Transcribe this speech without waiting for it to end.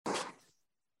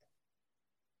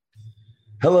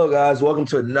Hello, guys. Welcome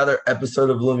to another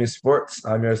episode of Loomy Sports.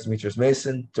 I'm yours, Demetrius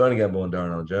Mason, joined again by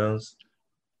Darnell Jones,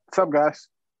 What's up, guys?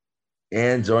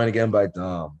 and joined again by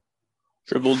Dom.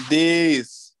 Triple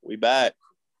D's. We back.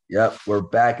 Yep, we're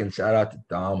back, and shout out to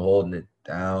Dom holding it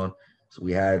down. So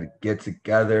we had to get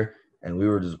together, and we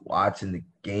were just watching the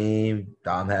game.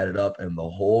 Dom had it up, and the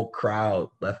whole crowd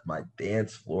left my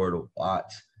dance floor to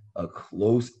watch a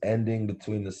close ending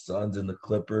between the Suns and the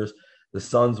Clippers. The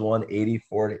Suns won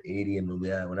 84 to 80, and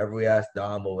whenever we asked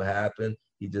Dom what would happen,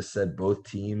 he just said both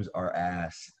teams are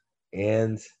ass.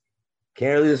 And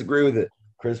can't really disagree with it.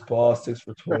 Chris Paul, 6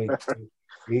 for 22,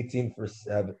 18 for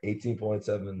 7,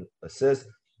 18.7 assists.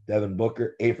 Devin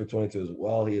Booker, 8 for 22 as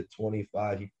well. He had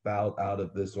 25. He fouled out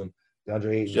of this one.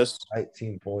 DeAndre Ayton,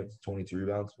 19 points, 22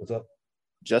 rebounds. What's up?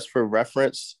 Just for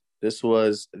reference, this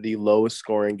was the lowest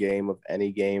scoring game of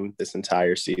any game this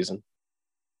entire season.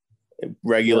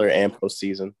 Regular and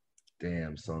postseason.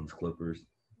 Damn, Suns Clippers.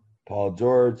 Paul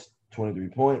George, 23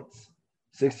 points,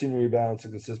 16 rebounds,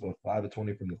 6 assists, but 5 of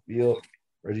 20 from the field.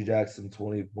 Reggie Jackson,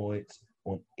 20 points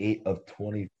on 8 of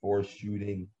 24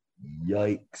 shooting.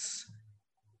 Yikes.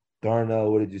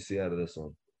 Darnell, what did you see out of this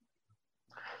one?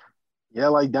 Yeah,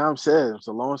 like Dom said, it's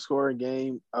the lowest scoring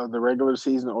game of the regular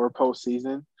season or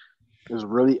postseason. It was a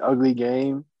really ugly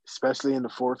game, especially in the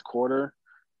fourth quarter.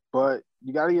 But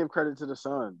you got to give credit to the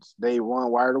Suns. They won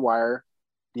wire to wire.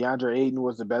 DeAndre Ayton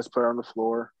was the best player on the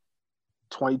floor.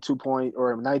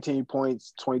 19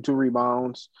 points, 22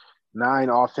 rebounds, 9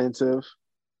 offensive.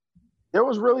 It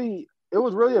was really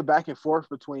a back and forth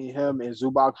between him and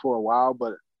Zubac for a while,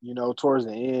 but towards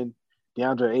the end,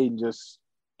 DeAndre Ayton just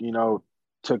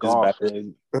took off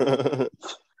and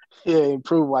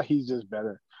improved why he's just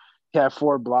better. He had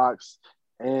 4 blocks.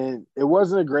 And it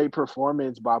wasn't a great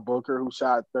performance by Booker, who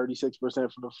shot 36%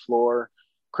 from the floor.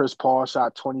 Chris Paul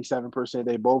shot 27%.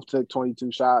 They both took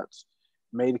 22 shots,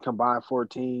 made a combined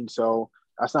 14. So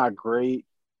that's not great.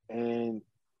 And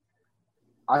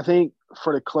I think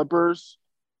for the Clippers,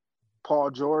 Paul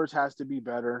George has to be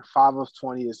better. 5 of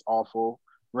 20 is awful.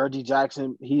 Reggie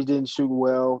Jackson, he didn't shoot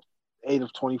well, 8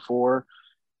 of 24.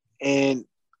 And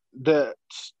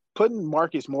putting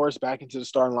Marcus Morris back into the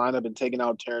starting lineup and taking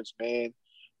out Terrence Mann,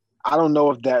 I don't know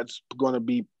if that's going to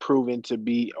be proven to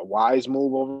be a wise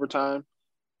move over time.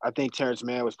 I think Terrence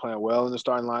Mann was playing well in the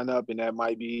starting lineup, and that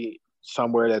might be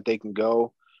somewhere that they can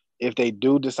go if they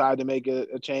do decide to make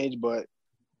a change. But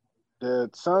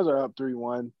the Suns are up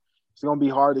 3-1. It's going to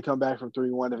be hard to come back from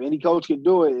 3-1. If any coach can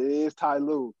do it, it is Ty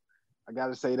Lue. I got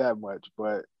to say that much.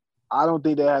 But I don't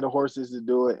think they had the horses to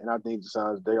do it, and I think the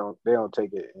Suns, they don't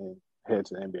take it and head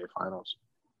to the NBA Finals.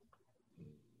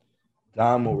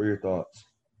 Dom, what were your thoughts?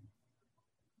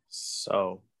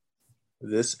 So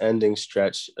this ending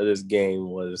stretch of this game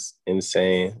was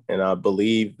insane. And I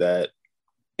believe that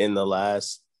in the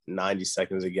last 90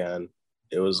 seconds again,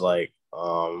 it was like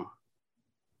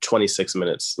 26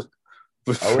 minutes.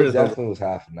 Oh, it definitely was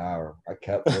half an hour. I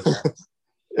kept looking.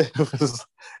 It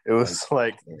was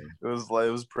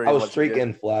pretty. I was straight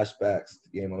getting flashbacks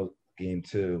to game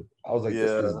 2. I was like,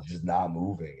 this is just not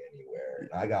moving anywhere.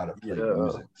 I gotta play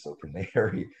music so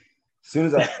Canary. As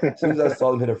soon as I saw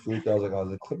them hit a free throw, I was like,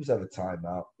 the Clippers have a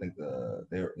timeout. I think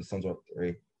the Suns were up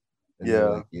 3. And they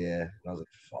were like, yeah. And I was like,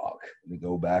 fuck. Let me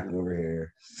go back over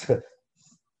here.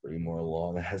 3 more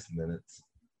long ass minutes.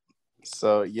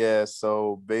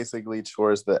 So basically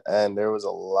towards the end, there was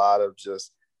a lot of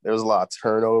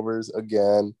turnovers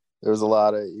again. There was a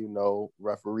lot of,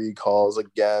 referee calls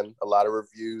again, a lot of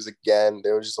reviews again.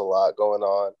 There was just a lot going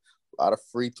on, a lot of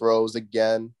free throws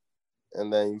again.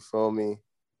 And then, you feel me?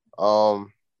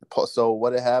 So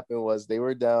what had happened was they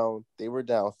were down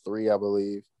 3, I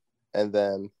believe. And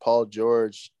then Paul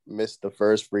George missed the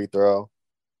first free throw.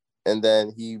 And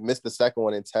then he missed the second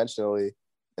one intentionally.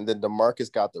 And then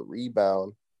DeMarcus got the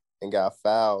rebound and got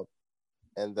fouled.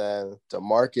 And then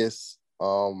DeMarcus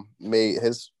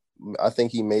I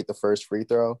think he made the first free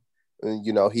throw. And,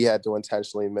 he had to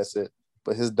intentionally miss it.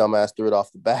 But his dumbass threw it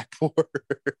off the backboard.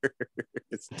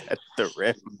 It's at the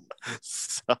rim.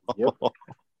 So,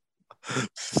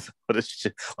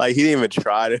 like, he didn't even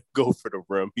try to go for the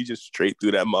rim. He just straight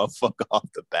threw that motherfucker off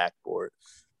the backboard.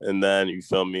 And then, you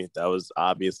feel me? That was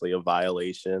obviously a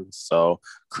violation. So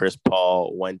Chris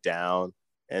Paul went down.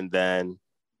 And then,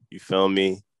 you feel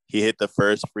me? He hit the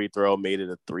first free throw, made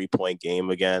it a 3-point game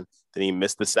again. Then he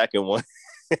missed the second one.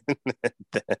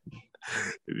 Then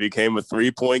it became a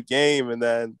 3-point game. And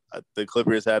then the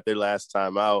Clippers had their last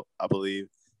time out, I believe.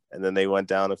 And then they went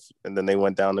down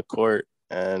the court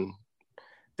and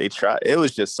they tried. It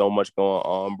was just so much going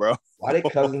on, bro. Why did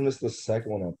Cousins miss the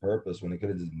second one on purpose when he could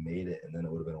have just made it and then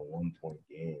it would have been a 1-point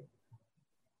game?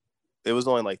 it was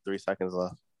only like 3 seconds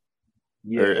left.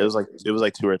 Yeah, Or it was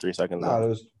like 2 or 3 seconds No, left. it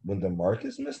was when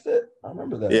DeMarcus missed it. I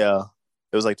remember that. Yeah,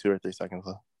 it was like 2 or 3 seconds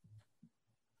left.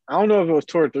 I don't know if it was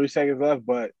 2 or 3 seconds left,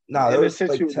 but No, in there the was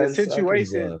like 10 seconds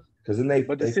situation, left. Because then they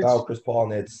but the fouled Chris Paul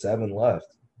and they had 7 left.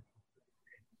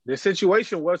 the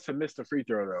situation was to miss the free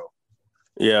throw though.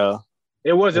 Yeah.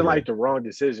 It wasn't Okay. like the wrong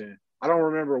decision. I don't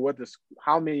remember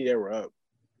how many they were up.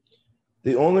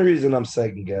 The only reason I'm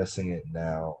second guessing it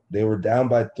now, they were down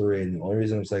by 3, and the only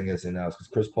reason I'm second guessing now is because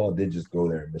Chris Paul did just go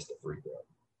there and miss the free throw.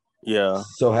 Yeah.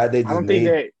 So had they I just don't think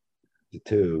made the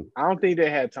 2, I don't think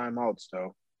they had timeouts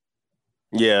though.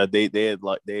 Yeah, they had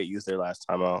used their last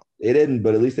timeout. they didn't,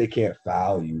 but at least they can't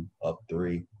foul you up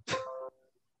 3.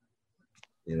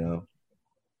 You know?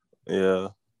 Yeah.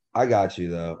 I got you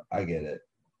though. I get it.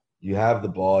 You have the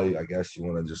ball. I guess you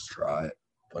want to just try it.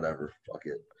 Whatever. Fuck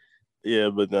it. Yeah,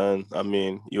 but then I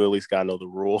mean, you at least gotta know the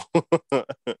rule.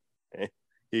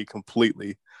 He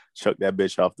completely chucked that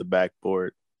bitch off the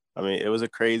backboard. I mean, it was a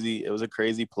crazy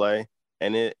play,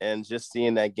 and just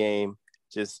seeing that game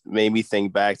just made me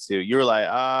think back to, you were like,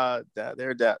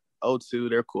 they're that 0-2,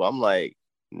 they're cool. I'm like,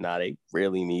 nah, they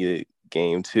really needed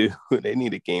game 2. They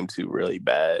needed game 2 really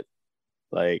bad.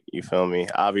 Like, you feel me?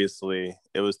 Obviously,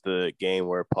 it was the game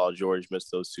where Paul George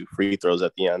missed those 2 free throws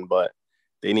at the end, but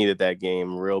they needed that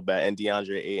game real bad. And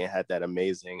DeAndre Ayton had that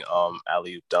amazing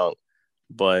alley-oop dunk.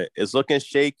 But it's looking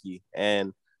shaky.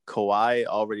 And Kawhi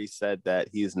already said that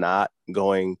he's not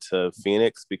going to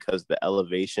Phoenix because the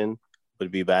elevation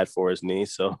would be bad for his knee.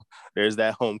 So there's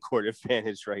that home court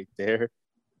advantage right there.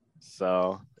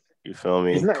 So, you feel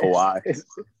me? Kawhi.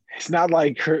 It's not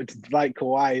like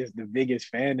Kawhi is the biggest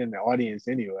fan in the audience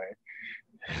anyway.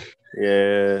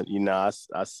 Yeah,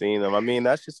 I seen him. I mean,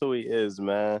 that's just who he is,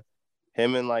 man.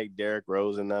 Him and like Derrick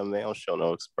Rose and them, they don't show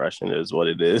no expression. It is what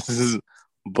it is.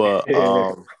 but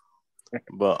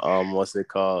what's it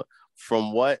called?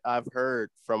 From what I've heard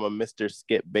from a Mr.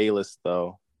 Skip Bayless,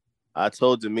 though, I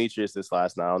told Demetrius this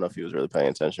last night. I don't know if he was really paying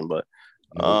attention, but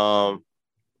Kawhi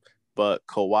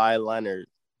Leonard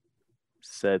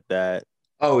said that.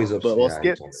 Oh, he's upset. But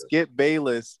Skip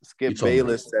Bayless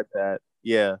said that.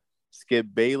 Yeah, Skip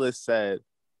Bayless said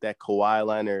that Kawhi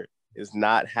Leonard is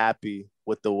not happy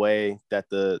with the way that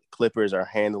the Clippers are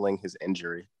handling his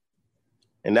injury.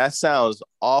 And that sounds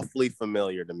awfully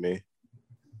familiar to me.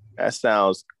 That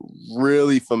sounds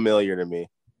really familiar to me.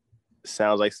 It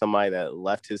sounds like somebody that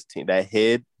left his team, that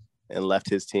hid and left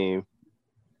his team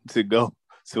to go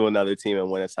to another team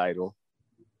and win a title.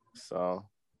 So,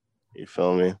 you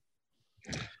feel me?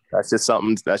 That's just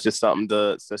something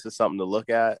to look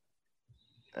at.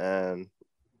 And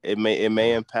it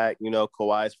may impact,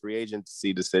 Kawhi's free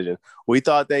agency decision. We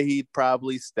thought that he'd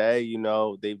probably stay.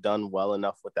 They've done well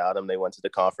enough without him. They went to the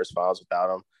conference finals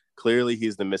without him. Clearly,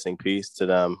 he's the missing piece to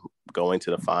them going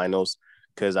to the finals,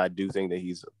 because I do think that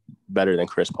he's better than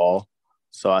Chris Paul.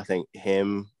 So I think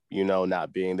him,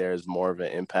 not being there is more of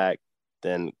an impact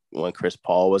than when Chris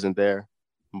Paul wasn't there.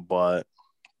 But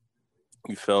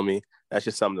you feel me? That's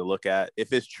just something to look at.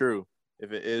 If it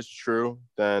is true,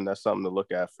 then that's something to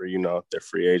look at for, their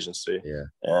free agency. Yeah.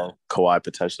 And Kawhi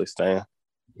potentially staying.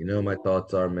 My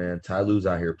thoughts are, man, Ty Lue's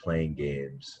out here playing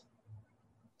games.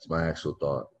 It's my actual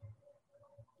thought.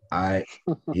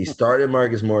 He started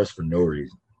Marcus Morris for no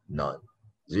reason. None.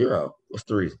 0. What's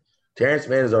the reason? Terrence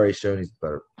Mann has already shown he's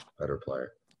a better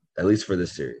player, at least for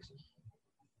this series.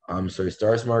 So he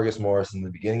starts Marcus Morris in the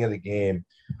beginning of the game.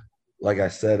 Like I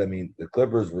said, I mean, the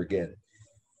Clippers were getting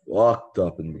fucked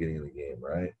up in the beginning of the game,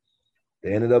 right?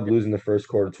 They ended up losing the first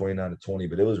quarter 29-20,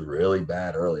 but it was really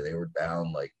bad early. They were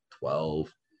down like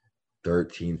 12,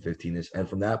 13, 15-ish. And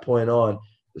from that point on,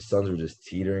 the Suns were just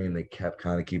teetering, and they kept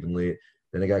kind of keeping lead.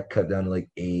 Then they got cut down to like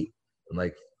 8 and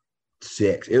like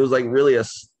 6. It was like really a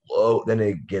slow – then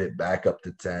they get it back up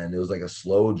to 10. It was like a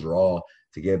slow draw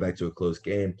to get back to a close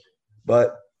game.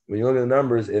 But when you look at the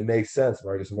numbers, it makes sense.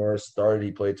 Marcus Morris started.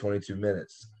 He played 22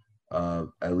 minutes.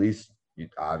 At least,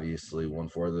 obviously,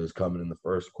 1/4 of those coming in the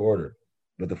first quarter.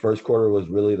 But the first quarter was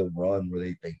really the run where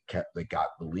they got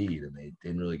the lead, and they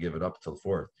didn't really give it up until the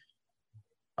fourth.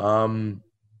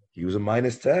 He was a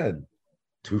 -10,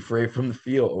 2 for 8 from the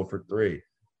field, 0 for 3.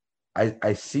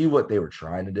 I see what they were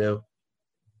trying to do.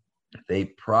 They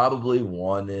probably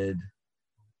wanted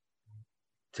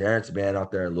Terrence Mann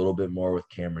out there a little bit more with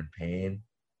Cameron Payne,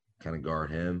 kind of guard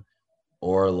him,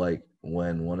 or like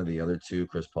when one of the other two,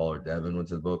 Chris Paul or Devin, went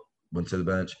to the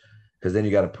bench, because then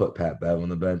you got to put Pat Bev on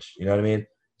the bench. You know what I mean?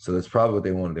 So that's probably what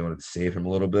they wanted. They wanted to save him a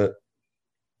little bit,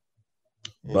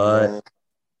 but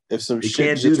if some you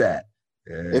can't do that.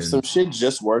 If some shit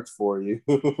just worked for you,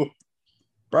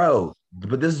 bro.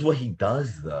 But this is what he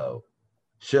does, though.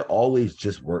 shit always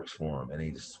just works for him, and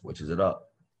he just switches it up.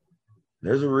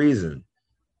 There's a reason.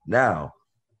 Now,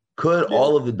 could Yeah.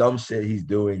 all of the dumb shit he's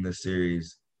doing this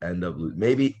series end up losing?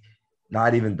 Maybe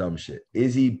not even dumb shit.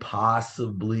 Is he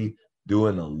possibly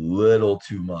doing a little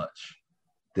too much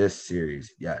this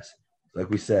series? Yes. Like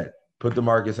we said, put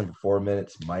DeMarcus in for 4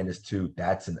 minutes, -2.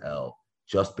 That's an L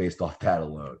just based off that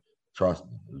alone. Trust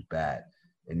me, it was bad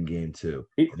in game 2.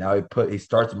 And now he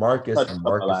starts Marcus and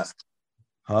Marcus.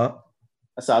 Huh?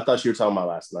 I thought you were talking about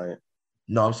last night.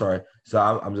 No, I'm sorry. So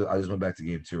I just went back to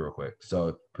game 2 real quick.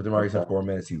 So put DeMarcus in 4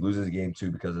 minutes. He loses game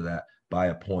 2 because of that by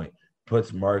a point.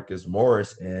 Puts Marcus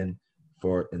Morris in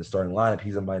the starting lineup.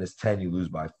 He's a -10. You lose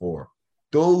by 4.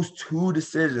 Those 2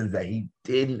 decisions that he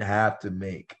didn't have to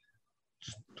make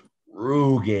just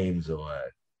threw games away,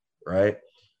 right?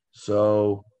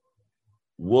 So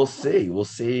we'll see. We'll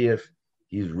see if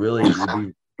he's really.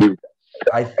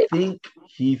 I think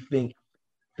he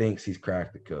thinks he's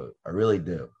cracked the code. I really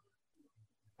do.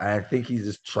 I think he's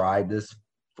just tried this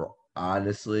for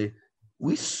honestly.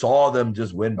 We saw them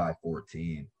just win by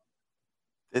 14.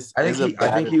 I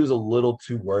think he was a little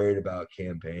too worried about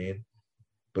campaign,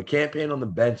 but campaign on the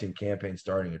bench and campaign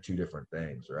starting are 2 different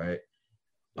things, right?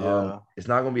 Yeah. It's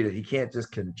not going to be that he can't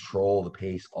just control the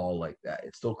pace all like that.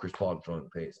 It's still Chris Paul controlling the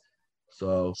pace.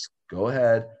 So go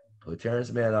ahead, put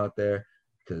Terrence Mann out there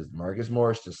because Marcus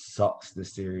Morris just sucks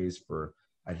this series for.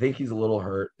 I think he's a little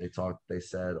hurt. They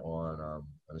said on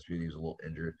this video he was a little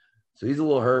injured. So he's a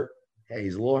little hurt. Hey,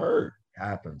 he's a little hurt.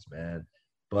 Happens, man.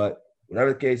 But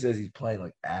whatever the case is, he's playing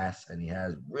like ass, and he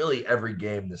has really every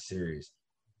game in the series.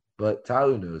 But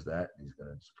Tyler knows that. He's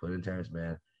gonna just put in Terrence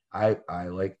Mann. I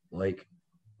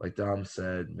like Dom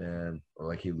said, man, or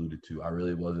like he alluded to, I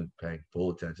really wasn't paying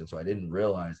full attention. So I didn't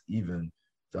realize even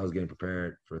as I was getting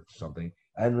prepared for something,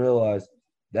 I didn't realize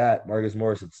that Marcus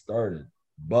Morris had started.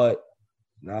 But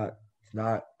that's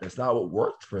not what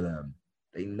worked for them.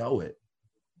 They know it.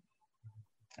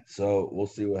 So we'll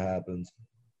see what happens.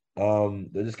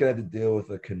 They're just gonna have to deal with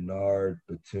a Kennard,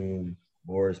 Batum,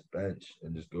 Morris bench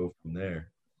and just go from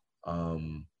there.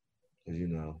 Because you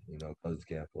know, Cousins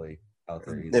can't play out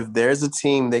there either. If there's a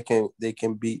team they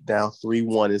can beat down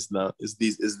 3-1,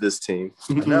 is this team.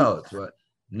 I know it's what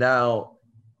now.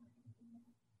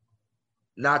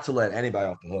 Not to let anybody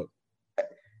off the hook.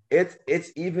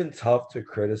 It's even tough to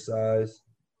criticize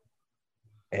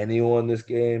anyone this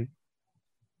game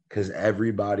because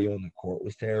everybody on the court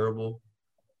was terrible.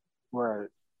 Right.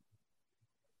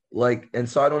 Like, and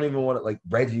so I don't even want to, like,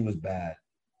 Reggie was bad.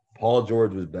 Paul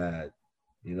George was bad.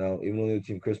 You know, even on the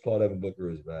team, Chris Paul, Devin Booker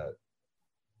was bad.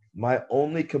 My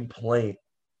only complaint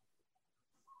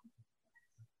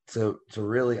to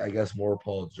really, I guess, more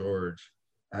Paul George,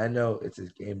 I know it's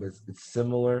his game, but it's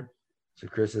similar to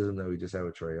criticism that we just had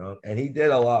with Trae Young. And he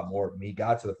did a lot more. He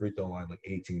got to the free throw line like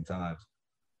 18 times.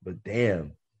 But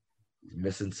damn, he's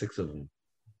missing 6 of them.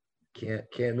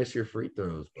 Can't miss your free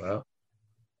throws, bro.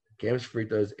 Can't miss free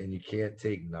throws, and you can't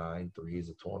take 9 threes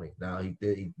of 20. Now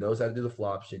he knows how to do the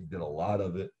flop shit. He did a lot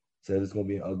of it. Said it's gonna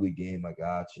be an ugly game. I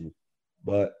got you.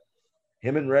 But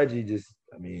him and Reggie just,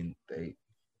 I mean, they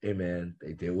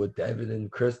did what Devin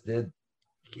and Chris did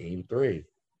game 3.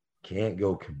 Can't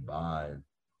go combined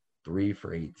 3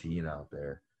 for 18 out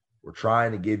there. We're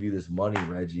trying to give you this money,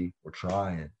 Reggie. We're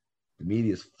trying. The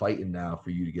media is fighting now for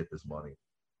you to get this money.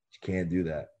 You can't do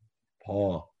that.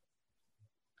 Paul.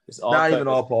 It's not even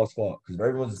all Paul's fault because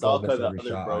everyone's just going to miss every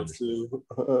shot. Bro too.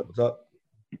 What's up?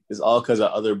 It's all because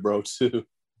of other bro too.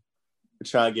 We're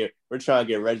trying to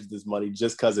get Reggie this money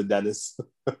just because of Dennis.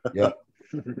 Yep.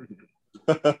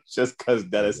 Just because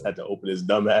Dennis had to open his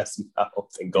dumb ass mouth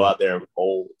and go out there and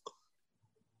bowl.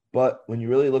 But when you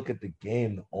really look at the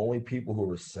game, the only people who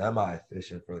were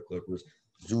semi-efficient for the Clippers,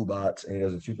 Zubats, and he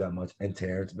doesn't shoot that much, and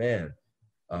Terrence Mann,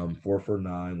 4 for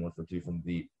 9, 1 for 2 from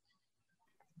deep.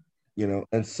 You know,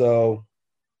 and so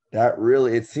that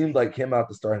really, it seemed like him out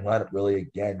the starting lineup really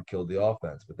again killed the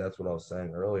offense. But that's what I was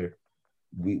saying earlier.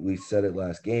 We said it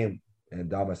last game, and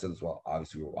Dom, I said this while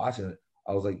obviously we were watching it.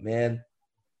 I was like, man,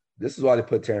 this is why they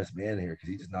put Terrence Mann here because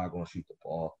he's just not going to shoot the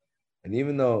ball. And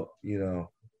even though, you know,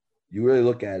 you really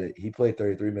look at it, he played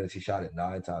 33 minutes. He shot it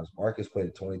 9 times. Marcus played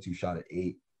at 22, shot at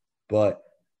 8. But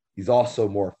he's also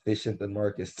more efficient than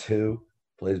Marcus too.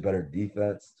 Plays better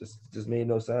defense. Just made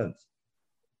no sense.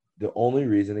 The only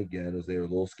reason, again, is they were a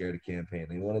little scared of campaign.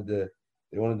 They wanted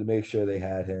to make sure they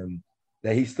had him,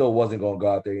 that he still wasn't going to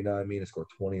go out there, you know what I mean, and score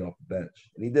 20 off the bench.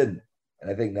 And he didn't.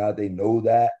 And I think now they know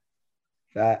that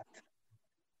fact,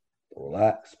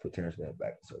 relax, put Terrence Mann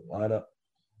back in the lineup,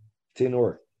 continue to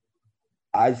work.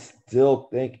 I still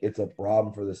think it's a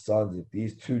problem for the Suns if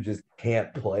these two just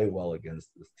can't play well against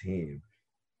this team.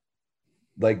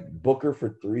 like Booker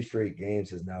for 3 straight games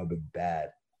has now been bad,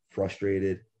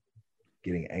 frustrated,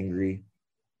 getting angry.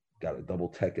 Got a double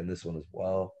tech in this one as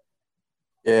well.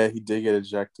 Yeah, he did get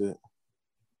ejected.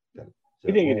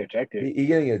 He didn't get ejected. He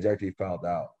getting ejected. He fouled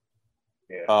out.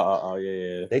 Yeah.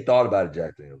 Yeah. They thought about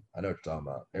ejecting him. I know what you're talking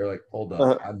about. They were like, hold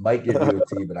up, I might give you a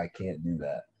T, but I can't do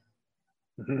that.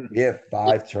 He had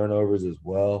 5 turnovers as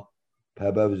well.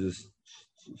 Pebev was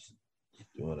just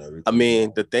doing everything. I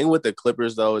mean, the thing with the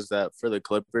Clippers, though, is that for the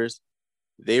Clippers,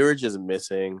 they were just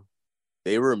missing.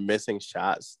 They were missing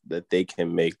shots that they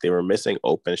can make. They were missing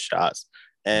open shots.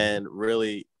 And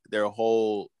really, they're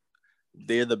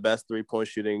the best 3-point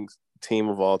shooting team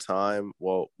of all time.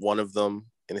 Well, one of them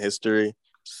in history.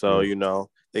 So,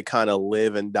 they kind of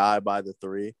live and die by the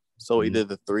 3. So either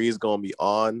the 3 is going to be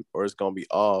on or it's going to be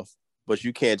off. But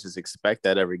you can't just expect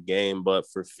that every game. But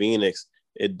for Phoenix,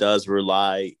 it does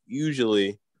rely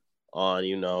usually on,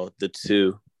 the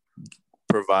 2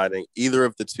 providing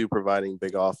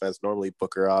big offense. Normally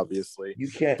Booker, obviously.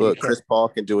 But Chris Paul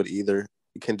can do it either.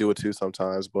 He can do it too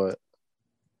sometimes, but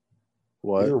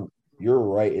what? You're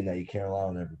right in that you can't rely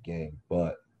on every game,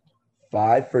 but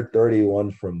 5 for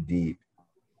 31 from deep,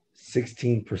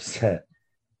 16%.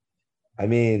 I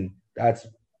mean, that's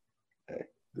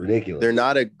ridiculous. They're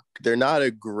not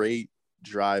a great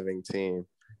driving team.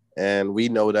 And we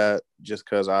know that just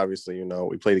because obviously,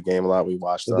 we play the game a lot, we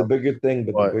watch them. The bigger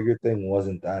thing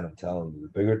wasn't that, I'm telling you.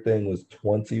 The bigger thing was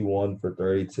 21 for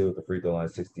 32 at the free throw line,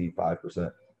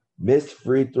 65%. Missed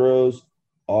free throws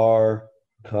are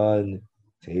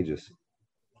contagious.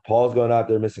 Paul's going out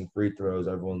there missing free throws.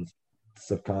 Everyone's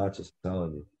subconscious, I'm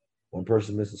telling you. One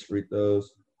person misses free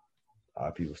throws,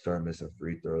 people start missing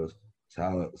free throws.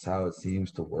 It's how it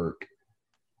seems to work.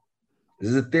 This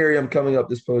is a theory I'm coming up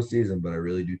this postseason, but I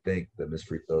really do think that missed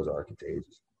free throws are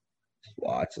contagious. Just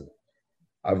watching.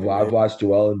 I've watched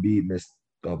Joel Embiid miss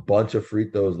a bunch of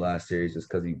free throws last series just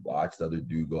because he watched the other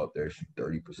dude go up there and shoot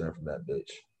 30% from that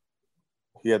bitch.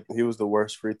 He was the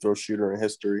worst free throw shooter in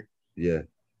history. Yeah.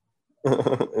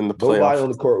 In the playoffs. Nobody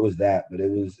on the court was that, but it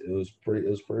was pretty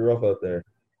rough out there.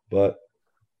 But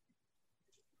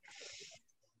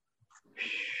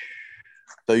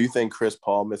so you think Chris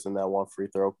Paul missing that one free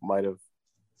throw might have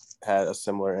had a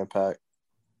similar impact?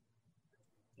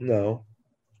 No,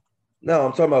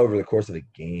 I'm talking about over the course of the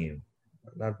game,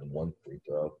 not the one free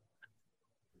throw.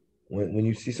 When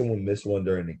you see someone miss one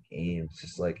during the game, it's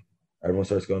just like everyone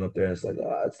starts going up there and it's like,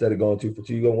 instead of going 2 for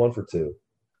 2, you go 1 for 2. You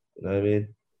know what I mean?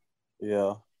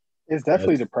 Yeah. It's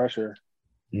definitely the pressure.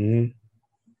 Mm-hmm.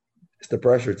 It's the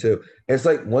pressure too. And it's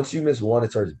like once you miss one,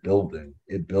 it starts building.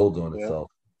 It builds on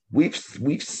itself. We've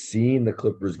seen the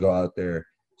Clippers go out there,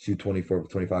 shoot 24 for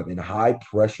 25 in high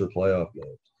pressure playoff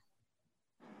games.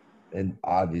 And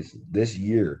obviously this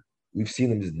year, we've seen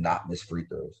them just not miss free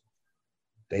throws.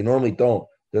 They normally don't.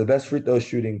 They're the best free throw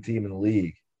shooting team in the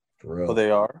league. For real. Oh,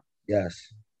 they are? Yes.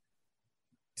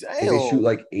 Damn. They shoot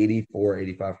like 84,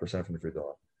 85% from the free throw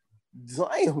line.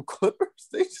 Damn, Clippers.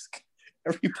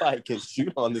 Everybody can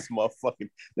shoot on this motherfucking.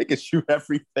 They can shoot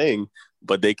everything,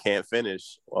 but they can't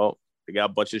finish. Well, they got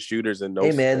a bunch of shooters and no.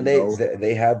 Hey man,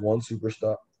 they have one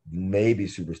superstar, maybe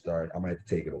superstar. I might have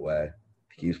to take it away.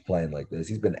 He keeps playing like this.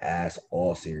 He's been ass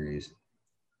all series.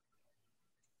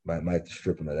 Might have to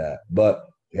strip him of that. But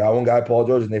they got one guy, Paul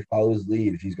George, and they follow his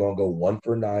lead. If he's going to go 1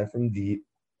 for 9 from deep,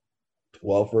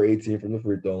 12 for 18 from the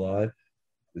free throw line,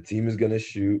 the team is going to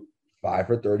shoot 5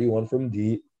 for 31 from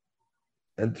deep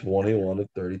and 21 of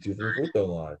 32 from the free throw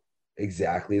line.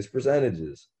 Exactly his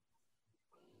percentages.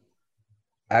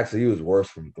 Actually, he was worse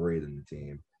from 3 than the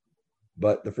team.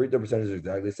 But the free throw percentage is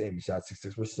exactly the same. He shot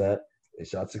 66%. They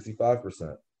shot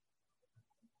 65%.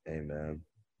 Hey, man.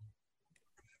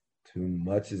 Too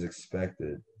much is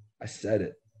expected. I said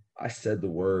it. I said the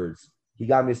words. He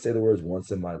got me to say the words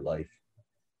once in my life.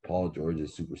 Paul George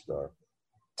is superstar.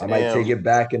 I might take it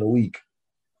back in a week.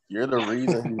 You're the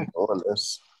reason he's doing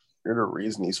this. You're the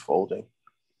reason he's folding.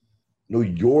 No,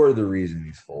 you're the reason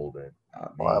he's folding.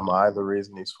 Why am I the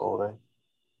reason he's folding?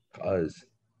 Because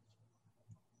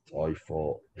it's all your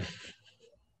fault.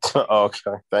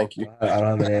 Okay, thank you. I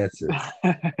don't have an answer.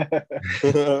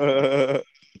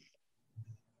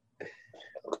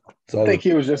 I think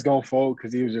he was just going to fold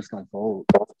because he was just going to fold.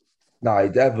 No, he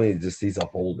definitely he's a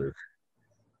holder.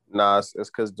 Nah, it's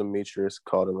because Demetrius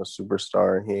called him a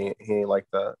superstar, and he ain't like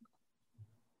that.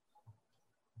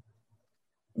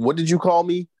 What did you call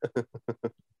me?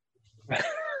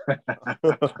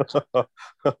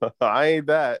 I ain't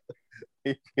that.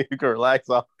 You can relax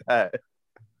off that.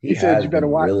 He said you better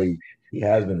watch. He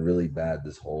has been really bad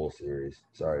this whole series.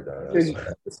 Sorry, Dad.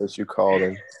 Since you called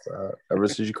him, ever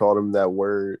since you called him that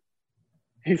word.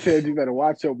 He said you better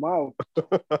watch your mouth.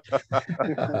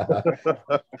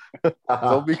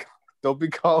 don't be don't be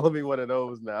calling me one of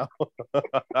those now.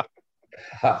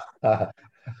 Oh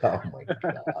my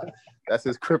god. That's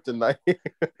his kryptonite.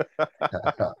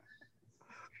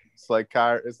 It's like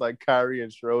Kyrie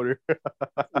and Schroeder.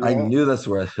 I knew that's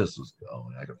where this was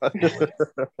going. I could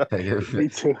feel it. Me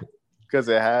too. Because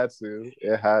it had to.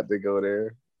 It had to go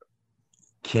there.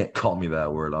 Can't call me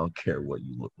that word. I don't care what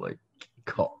you look like.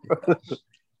 Call me that.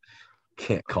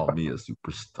 Can't call me a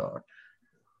superstar.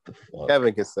 The fuck?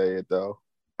 Kevin can say it though.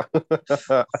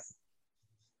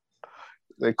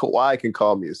 Kawhi can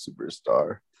call me a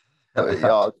superstar, but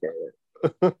y'all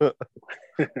can't.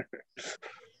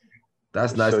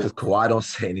 That's nice because Kawhi don't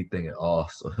say anything at all,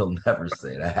 so he'll never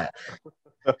say that.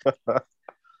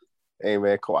 Hey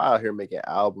man, Kawhi out here making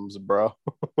albums, bro.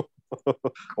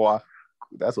 Kawhi,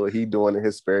 that's what he doing in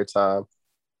his spare time.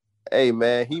 Hey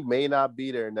man, he may not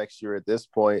be there next year at this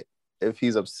point if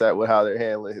he's upset with how they're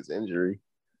handling his injury.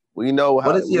 We know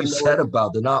how. What is he upset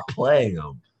about? They're not playing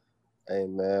him. Hey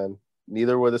man,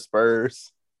 neither were the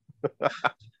Spurs.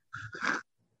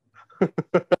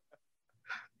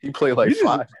 He played like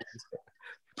five.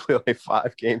 He played like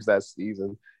 5 games that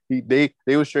season. They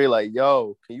were straight like,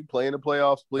 "Yo, can you play in the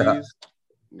playoffs, please?"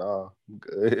 Nah, I'm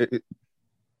good.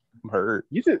 I'm hurt.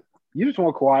 You just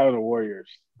want Kawhi on the Warriors.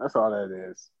 That's all that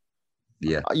is.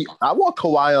 Yeah, I want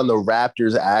Kawhi on the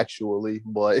Raptors actually,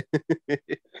 but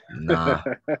nah,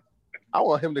 I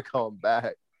want him to come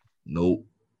back. nope.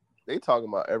 They talking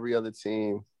about every other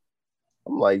team.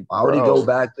 I'm like, why would he go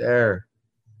back there?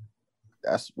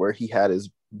 That's where he had his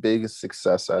biggest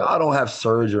success at. I don't have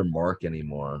Serge or Mark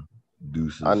anymore.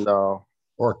 Deuces. I know.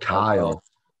 Or Kyle.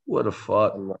 What the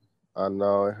fuck? I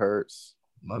know it hurts.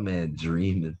 My man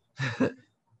dreaming.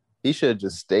 He should have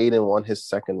just stayed and won his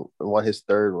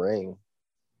 3rd ring.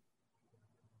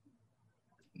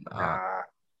 Nah.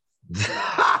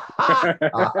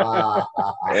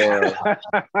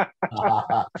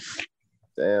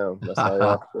 Damn. That's how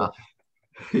y'all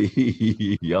feel.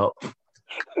 Yup.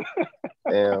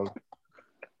 Damn.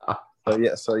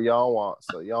 So y'all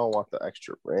want the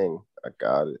extra ring. I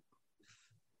got it.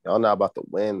 Y'all not about the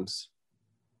wins.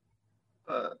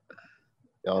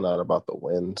 Y'all not about the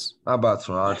wins. Not about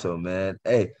Toronto, man.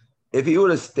 Hey, if he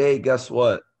would have stayed, guess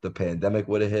what? The pandemic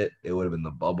would have hit. It would have been the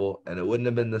bubble, and it wouldn't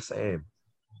have been the same.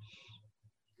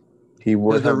 He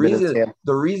would have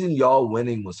the reason y'all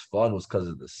winning was fun was because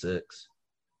of the 6.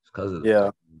 Because of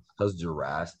because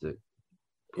Jurassic.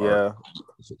 Yeah.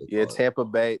 Tampa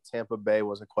Bay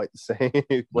wasn't quite the same.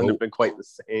 It wouldn't have been quite the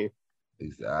same.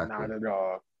 Exactly. Not at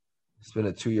all. It's been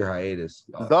a 2-year hiatus.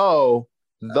 Though,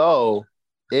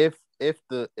 if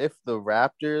the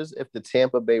Raptors, if the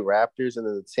Tampa Bay Raptors and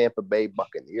the Tampa Bay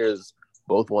Buccaneers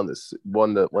both won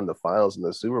the finals in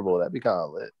the Super Bowl, that'd be kind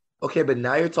of lit. Okay, but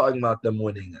now you're talking about them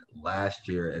winning last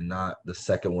year and not the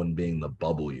second one being the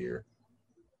bubble year.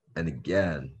 And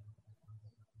again,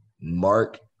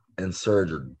 Mark and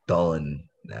Serge are done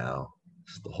now.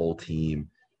 It's the whole team.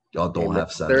 Y'all don't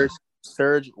have centers.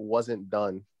 Serge wasn't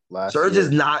done last year. Serge is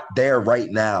not there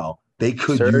right now. They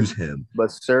could use him.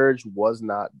 But Serge was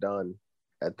not done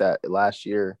at that last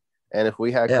year. And if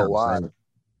we had Kawhi,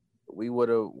 we would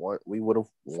have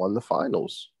won the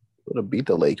finals. Would have beat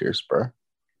the Lakers, bro.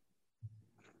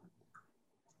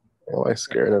 Nobody's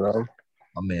scared of them.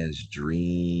 My man's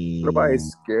dream.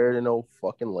 Nobody's scared of no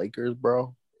fucking Lakers,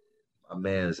 bro. My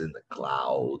man's in the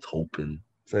clouds hoping.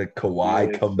 It's like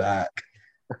Kawhi come back.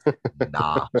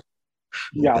 Nah.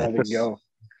 Yeah, let it go.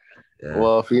 Yeah.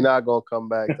 Well, if he's not gonna come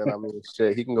back, then I mean,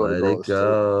 shit, he can go to Golden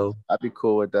State. I'd be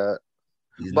cool with that.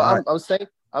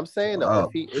 I'm saying though,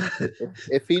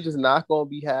 if he just not gonna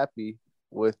be happy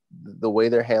with the way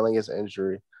they're handling his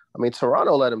injury, I mean,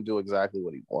 Toronto let him do exactly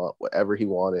whatever he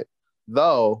wanted.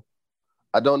 Though,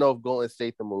 I don't know if Golden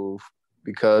State the move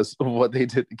because of what they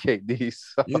did to KD.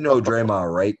 So. You know,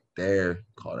 Draymond right there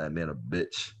call that man a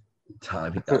bitch.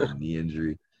 Time he got a knee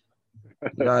injury.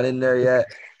 You're not in there yet.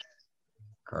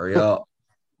 Hurry up.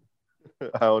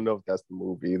 I don't know if that's the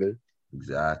move either.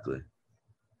 Exactly.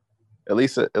 At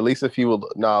least if he will.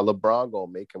 Nah, LeBron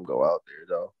gonna make him go out there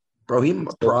though. Bro, he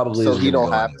probably so he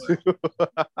don't have to.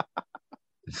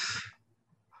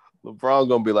 LeBron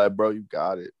gonna be like, bro, you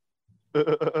got it.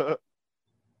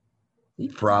 He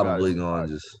probably gonna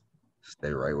just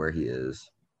stay right where he is.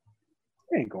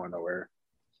 He ain't going nowhere.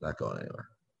 He's not going anywhere.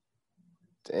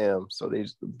 Damn. So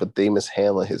they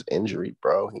mishandling his injury,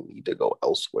 bro. He need to go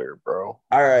elsewhere, bro.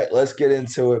 All right, let's get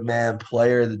into it, man.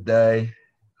 Player of the day,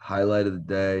 highlight of the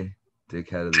day,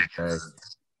 dickhead of the day.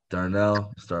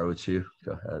 Darnell, start with you.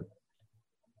 Go ahead.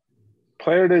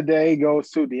 Player of the day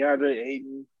goes to DeAndre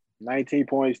Ayton. 19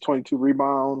 points, 22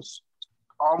 rebounds,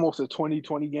 almost a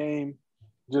 20-20 game.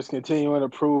 Just continuing to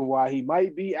prove why he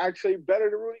might be actually better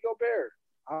than Rudy Gobert.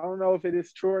 I don't know if it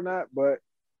is true or not, but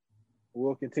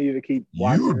we'll continue to keep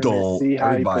watching You him and don't. see how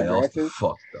he Everybody else the progresses.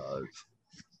 fuck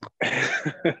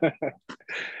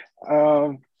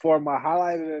does. For my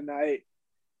highlight of the night,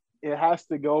 it has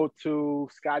to go to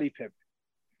Scottie Pippen.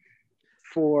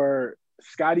 For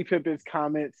Scottie Pippen's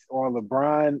comments on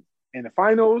LeBron in the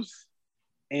finals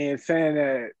and saying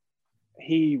that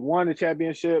he won the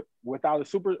championship without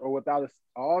an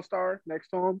all-star next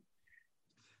to him.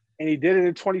 And he did it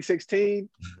in 2016,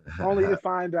 only to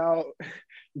find out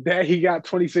that he got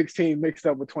 2016 mixed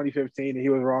up with 2015 and he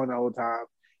was wrong the whole time.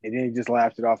 And then he just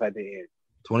laughed it off at the end.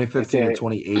 2015 or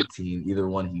 2018, either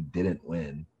one he didn't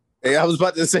win. Hey, I was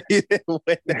about to say he didn't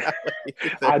win.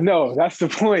 I know, that's the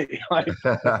point. Like,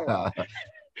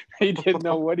 he didn't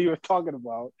know what he was talking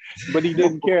about, but he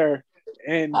didn't care.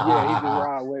 And yeah, he just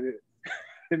ride with it.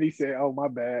 And he said, "Oh, my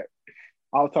bad.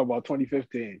 I was talking about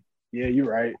 2015. Yeah, you're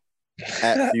right."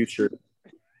 At future.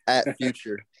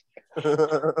 That's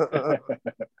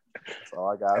all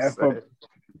I gotta say.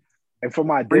 And for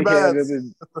my dickhead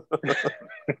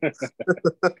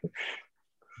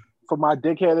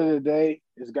of the day,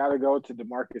 it's got to go to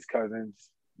DeMarcus Cousins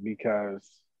because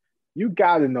you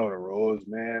got to know the rules,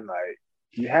 man. Like,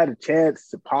 you had a chance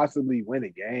to possibly win a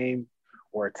game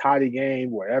or a tie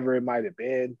game, wherever it might have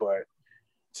been, but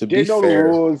to be know fair, the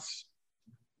rules.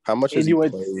 How much has he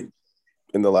played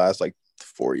in the last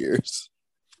 4 years?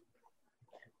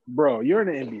 Bro, you're in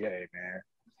the NBA, man.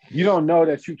 You don't know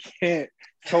that you can't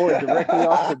throw it directly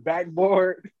off the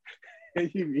backboard and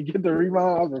you get the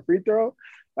rebound off the free throw.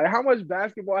 Like, how much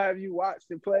basketball have you watched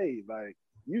and played? Like,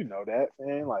 you know that,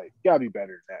 man. Like, you gotta be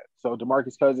better than that. So,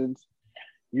 DeMarcus Cousins,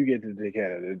 you get the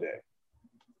dickhead of the day.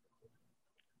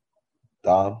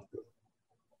 Dom?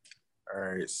 All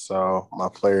right, so my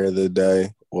player of the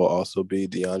day will also be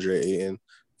DeAndre Ayton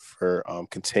for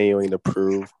continuing to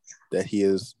prove that he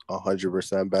is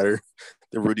 100% better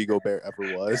than Rudy Gobert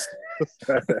ever was.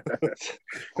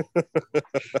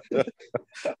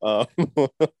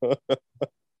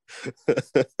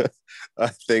 I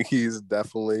think he's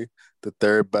definitely the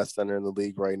third best center in the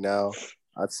league right now.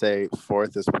 I'd say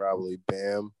fourth is probably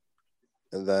Bam,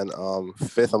 and then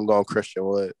fifth I'm going Christian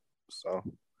Wood. So.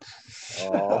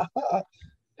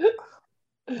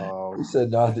 He said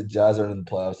now the Jazz are in the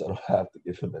playoffs, I don't have to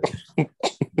give him any.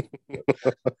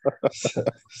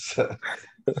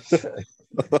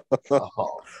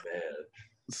 Oh man.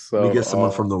 So we get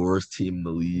someone from the worst team in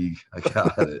the league. I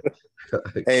got it.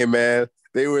 Hey man,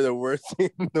 they were the worst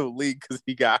team in the league because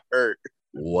he got hurt.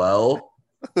 Well,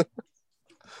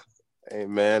 hey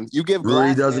man, you give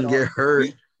Rudy doesn't get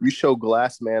hurt. You show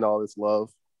Glassman all this love.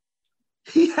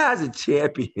 He has a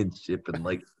championship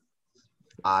in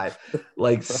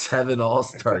 7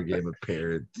 All-Star game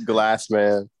appearance.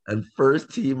 Glassman. And first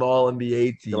team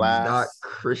All-NBA team. He's not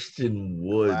Christian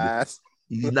Wood.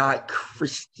 He's not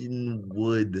Christian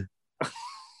Wood.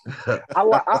 I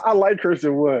like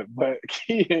Christian Wood, but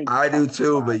I do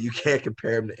too, but you can't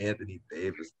compare him to Anthony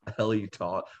Davis. The hell are you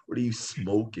talking? What are you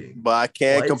smoking? But I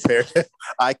can't compare him.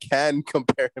 I can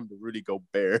compare him to Rudy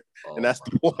Gobert, and that's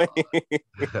the point.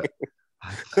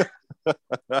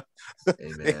 Hey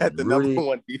man, Rudy,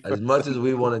 as much as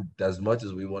we want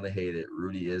to hate it,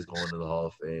 Rudy is going to the Hall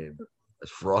of Fame. As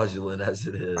fraudulent as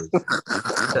it is.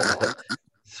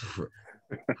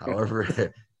 However,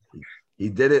 he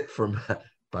did it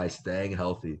by staying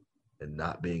healthy and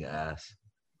not being ass.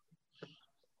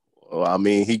 Well, I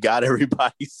mean, he got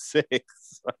everybody sick.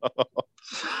 So.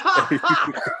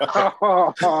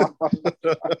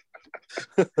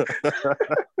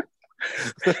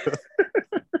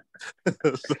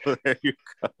 So there you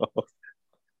go.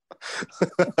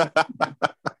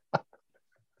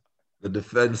 The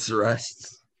defense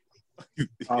rests.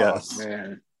 Yes,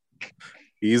 man.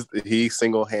 He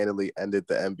single-handedly ended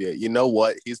the NBA. You know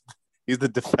what? He's the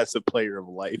defensive player of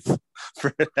life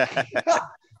for that.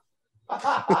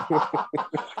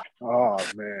 Oh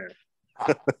man.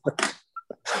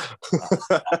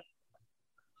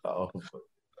 Oh.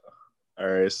 All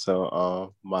right,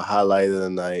 so my highlight of the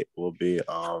night will be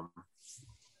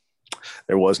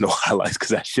there was no highlights because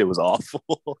that shit was awful.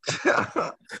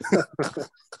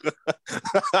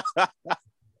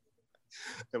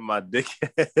 And my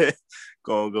dickhead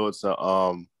gonna go to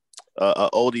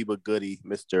oldie but goodie,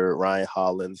 Mr. Ryan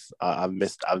Hollins. I've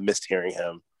missed hearing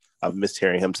him. I've missed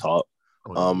hearing him talk.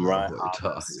 Ryan Hollins.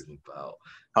 Talking about.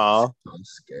 Huh? I'm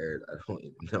scared. I don't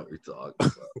even know what you're talking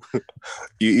about.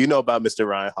 You know about Mr.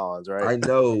 Ryan Hollins, right? I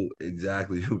know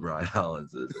exactly who Ryan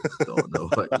Hollins is. I just don't know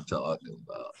what you're talking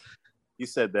about.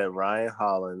 said that Ryan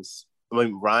Hollins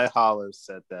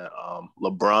said that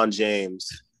LeBron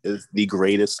James is the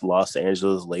greatest Los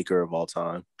Angeles Laker of all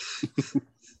time.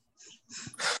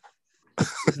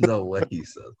 There's no way he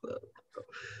said that.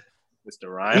 Mr.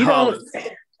 Ryan Hollins.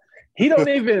 He don't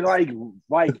even like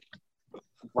ride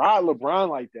LeBron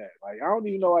like that. Like, I don't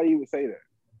even know why he would say that.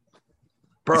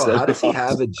 Bro, how does he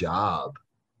have a job?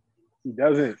 He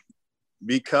doesn't.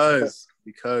 Because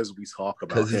we talk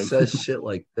about him. Because he says shit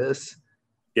like this.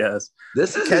 Yes.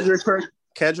 This is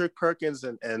Kendrick Perkins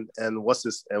and what's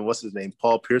his name?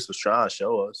 Paul Pierce was trying to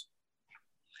show us.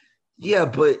 Yeah,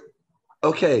 but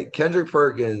okay, Kendrick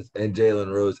Perkins and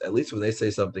Jalen Rose, at least when they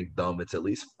say something dumb, it's at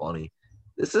least funny.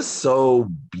 This is so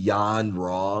beyond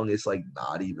wrong. It's like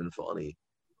not even funny.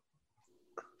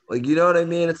 Like, you know what I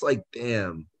mean? It's like,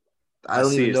 damn. I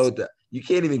don't even know that. You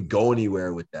can't even go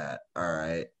anywhere with that. All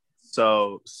right.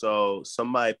 So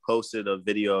somebody posted a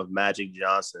video of Magic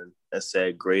Johnson and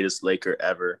said greatest Laker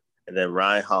ever. And then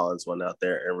Ryan Hollins went out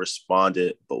there and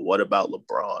responded, but what about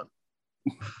LeBron?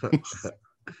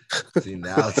 See,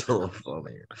 now it's a little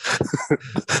funnier.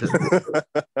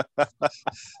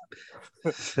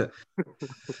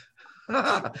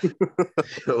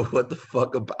 Yo, what the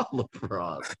fuck about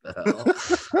LeBron?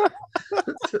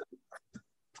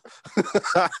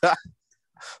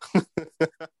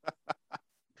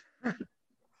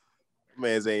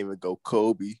 Man's ain't even go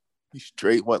Kobe. He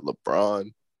straight went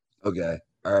LeBron. Okay.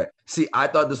 All right. See, I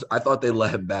thought they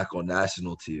let him back on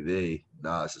national TV.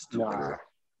 Nah, it's just Twitter.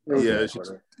 Yeah,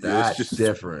 that's just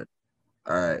different.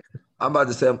 All right. I'm about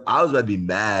to say I was about to be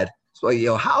mad. It's like,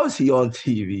 yo, how is he on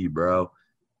TV, bro?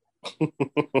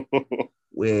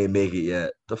 We ain't make it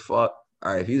yet. The fuck?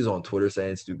 All right, if he's on Twitter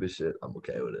saying stupid shit, I'm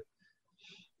okay with it.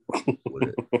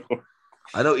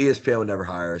 I know ESPN would never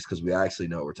hire us because we actually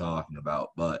know what we're talking about,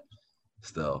 but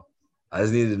still, I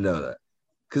just needed to know that.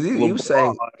 Because he was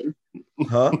saying,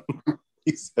 huh?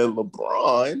 He said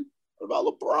LeBron. What about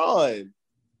LeBron?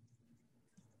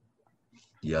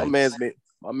 Yeah,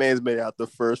 my man's made out the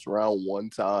first round one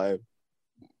time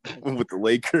with the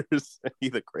Lakers.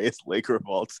 He's the greatest Laker of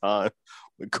all time.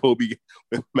 When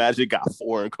Magic got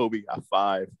 4 and Kobe got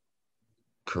 5.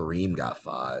 Kareem got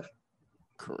 5.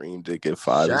 Kareem did get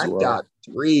 5 Shaq as well. Got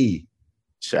 3.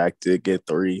 Shaq did get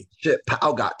 3. Shit,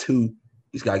 Powell got 2.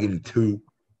 He's got to give me 2.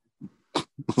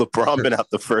 LeBron been out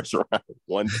the first round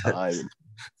one time.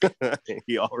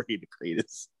 He already the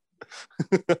greatest.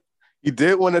 He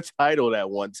did win a title that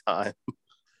one time,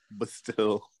 but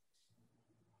still.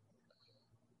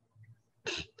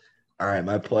 All right,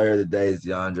 my player of the day is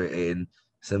DeAndre Ayton,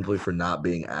 simply for not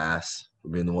being ass, for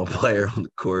being the one player on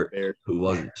the court who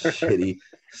wasn't shitty.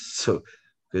 So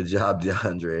good job,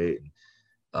 DeAndre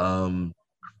Ayton.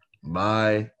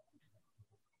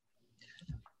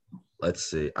 Let's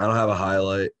see. I don't have a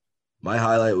highlight. My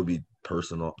highlight would be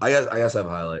personal. I guess I have a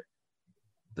highlight.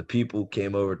 The people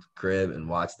came over to the crib and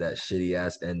watched that shitty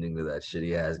ass ending to that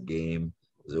shitty ass game.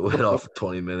 It went off for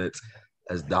 20 minutes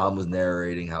as Dom was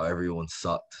narrating how everyone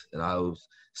sucked. And I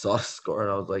saw the score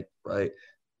and I was like, right,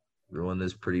 everyone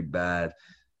is pretty bad.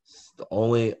 The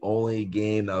only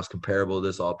game that was comparable to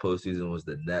this all postseason was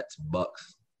the Nets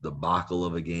Bucks debacle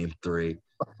of a game 3.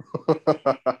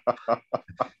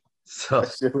 So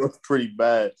that shit was pretty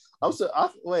bad. I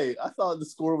thought the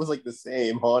score was like the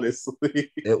same, honestly.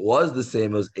 It was the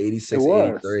same. It was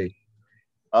 86-83.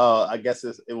 Oh, I guess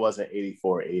it wasn't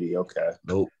 84-80. Okay.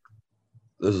 Nope.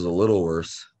 This is a little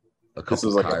worse. A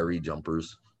couple of Kyrie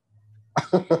jumpers.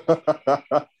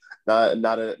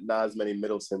 not as many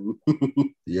Middleton.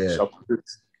 Yeah.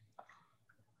 Jumpers.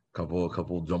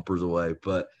 Couple jumpers away.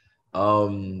 But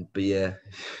yeah.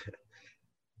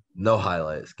 No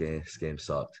highlights. This game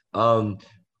sucked.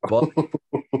 But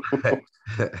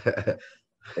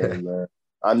hey, man.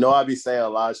 I know I be saying a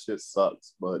lot of shit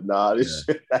sucks, but nah,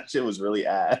 that shit was really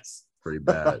ass. Pretty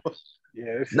bad.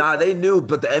 Yeah. Nah, they knew,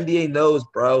 but the NBA knows,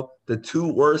 bro. The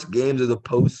 2 worst games of the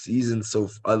postseason,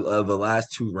 of the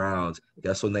last 2 rounds.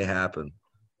 Guess when they happen?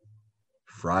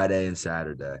 Friday and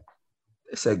Saturday.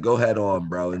 They said, "Go head on,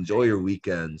 bro. Enjoy your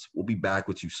weekends. We'll be back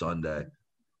with you Sunday.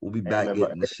 We'll be back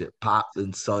getting the shit popped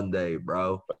on Sunday,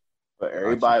 bro." But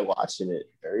everybody watching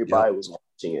it. Everybody was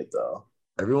watching it, though.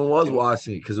 Everyone was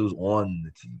watching it because it was on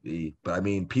the TV. But, I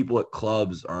mean, people at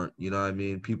clubs aren't, you know what I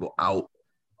mean? People out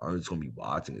aren't just going to be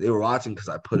watching it. They were watching because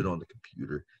I put it on the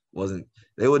computer.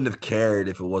 They wouldn't have cared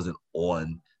if it wasn't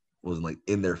on. It wasn't, like,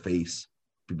 in their face.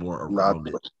 People weren't around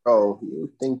it. Oh,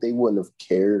 you think they wouldn't have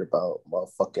cared about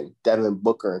motherfucking Devin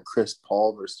Booker and Chris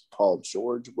Paul versus Paul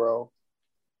George, bro?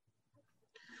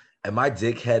 And my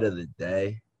dickhead of the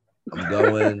day, I'm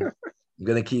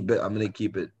gonna keep it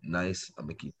nice. I'm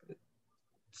gonna keep it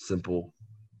simple,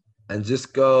 and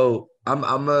just go. I'm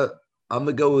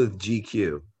gonna go with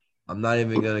GQ. I'm not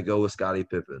even gonna go with Scottie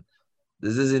Pippen.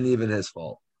 This isn't even his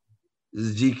fault. This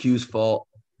is GQ's fault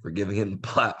for giving him the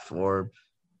platform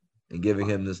and giving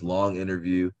him this long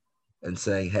interview and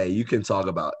saying, "Hey, you can talk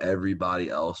about everybody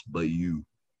else but you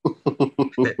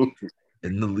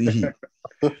in the league."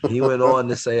 He went on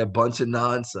to say a bunch of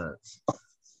nonsense.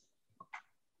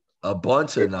 A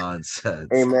bunch of nonsense.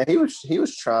 Hey man, he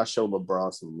was trying to show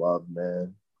LeBron some love,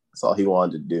 man. That's all he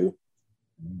wanted to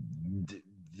do.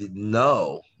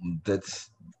 No,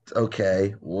 that's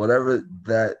okay. Whatever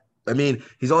that. I mean,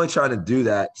 he's only trying to do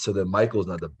that so that Michael's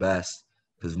not the best.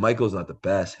 Because Michael's not the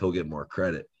best, he'll get more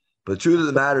credit. But the truth of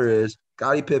the matter is,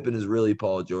 Scottie Pippen is really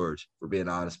Paul George, for being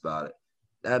honest about it.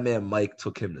 That man Mike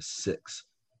took him to 6.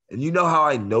 And you know how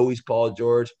I know he's Paul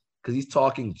George? Because he's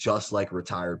talking just like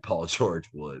retired Paul George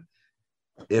would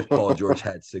if Paul George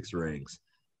had 6 rings.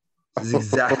 This is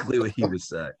exactly what he was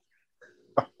saying.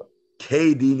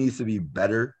 KD needs to be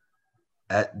better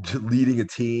at leading a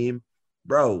team.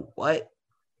 Bro, what?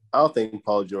 I don't think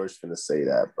Paul George is going to say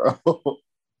that, bro.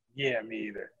 Yeah, me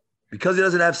either. Because he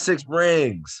doesn't have 6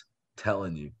 rings.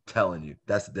 Telling you.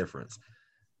 That's the difference.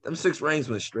 Them 6 rings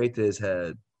went straight to his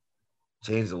head.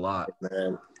 Changed a lot.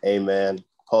 Man, hey, man.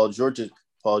 Paul George's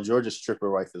stripper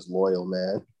wife is loyal,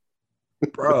 man.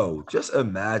 Bro, just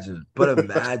imagine. But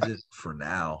imagine for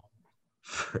now.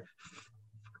 For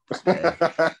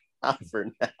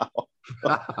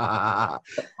now.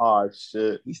 Oh,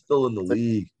 shit. He's still in the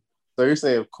league. So you're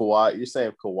saying if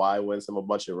Kawhi wins him a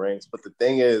bunch of rings, but the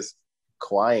thing is,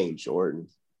 Kawhi ain't Jordan.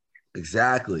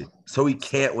 Exactly. So he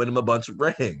can't win him a bunch of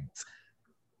rings.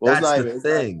 Well, That's the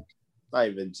thing. Not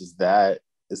even just that.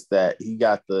 It's that he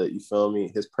got you feel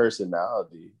me, his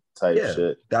personality type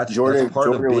shit. That's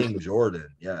part of being Jordan.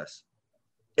 Yes.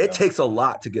 It takes a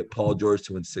lot to get Paul George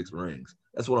to win 6 rings.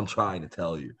 That's what I'm trying to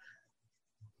tell you.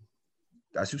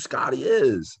 That's who Scottie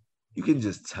is. You can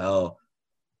just tell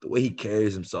the way he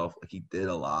carries himself. Like, he did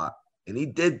a lot. And he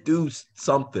did do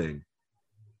something.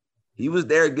 He was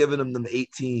there giving them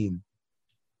 18,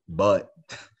 but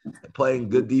playing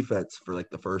good defense for like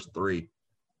the first 3.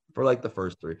 For like the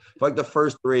first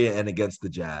 3 and against the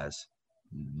Jazz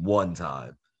one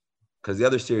time. Because the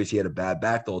other series, he had a bad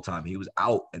back the whole time. He was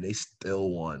out, and they still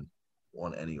won.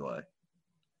 Won anyway.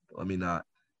 Let me not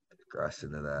digress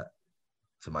into that.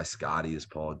 So my Scottie is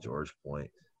Paul George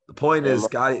point. The point is,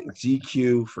 Scottie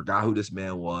GQ forgot who this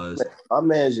man was. My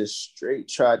man just straight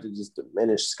tried to just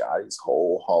diminish Scottie's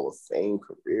whole Hall of Fame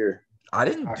career. I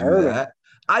didn't do that.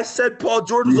 I said Paul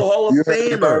George was a Hall of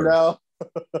Famer.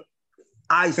 Now?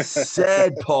 I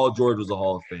said Paul George was a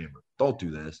Hall of Famer. Don't do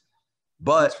this.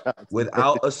 But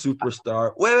without a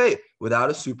superstar,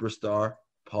 without a superstar,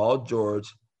 Paul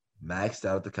George maxed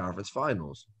out at the conference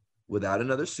finals. Without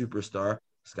another superstar,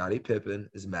 Scottie Pippen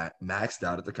is maxed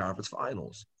out at the conference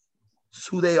finals. It's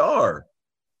who they are.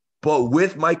 But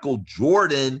with Michael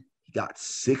Jordan, he got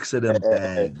 6 of them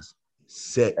bags.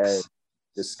 6. Hey,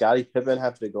 does Scottie Pippen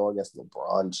have to go against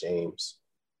LeBron James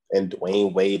and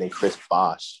Dwayne Wade and Chris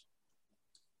Bosh?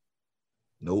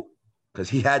 Nope. Because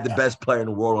he had the best player in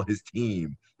the world on his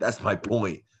team. That's my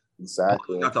point.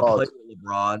 Exactly. He got to play with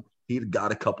LeBron. He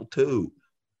got a couple too.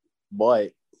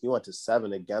 But he went to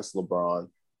 7 against LeBron.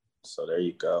 So there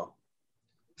you go.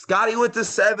 Scottie went to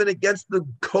 7 against the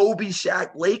Kobe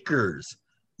Shaq Lakers.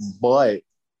 But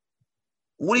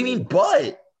what do you mean,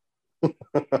 but?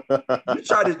 you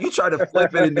try to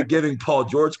flip it into giving Paul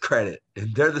George credit,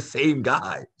 and they're the same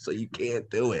guy. So you can't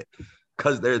do it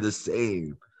because they're the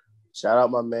same. Shout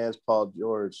out my man's Paul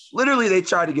George. Literally, they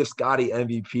tried to give Scottie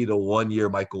MVP the 1 year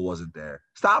Michael wasn't there.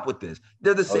 Stop with this.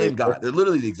 They're the same guy. They're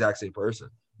literally the exact same person.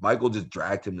 Michael just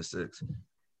dragged him to 6.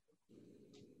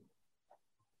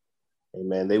 Hey,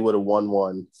 man, they would have won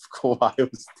one if Kawhi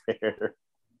was there.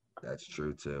 That's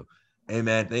true, too. Hey,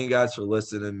 man, thank you guys for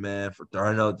listening, man. For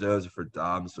Darnell Jones and for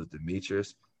Dom, this was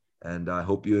Demetrius. And I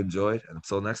hope you enjoyed. And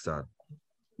until next time.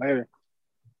 Later.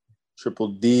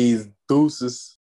 Triple D's deuces.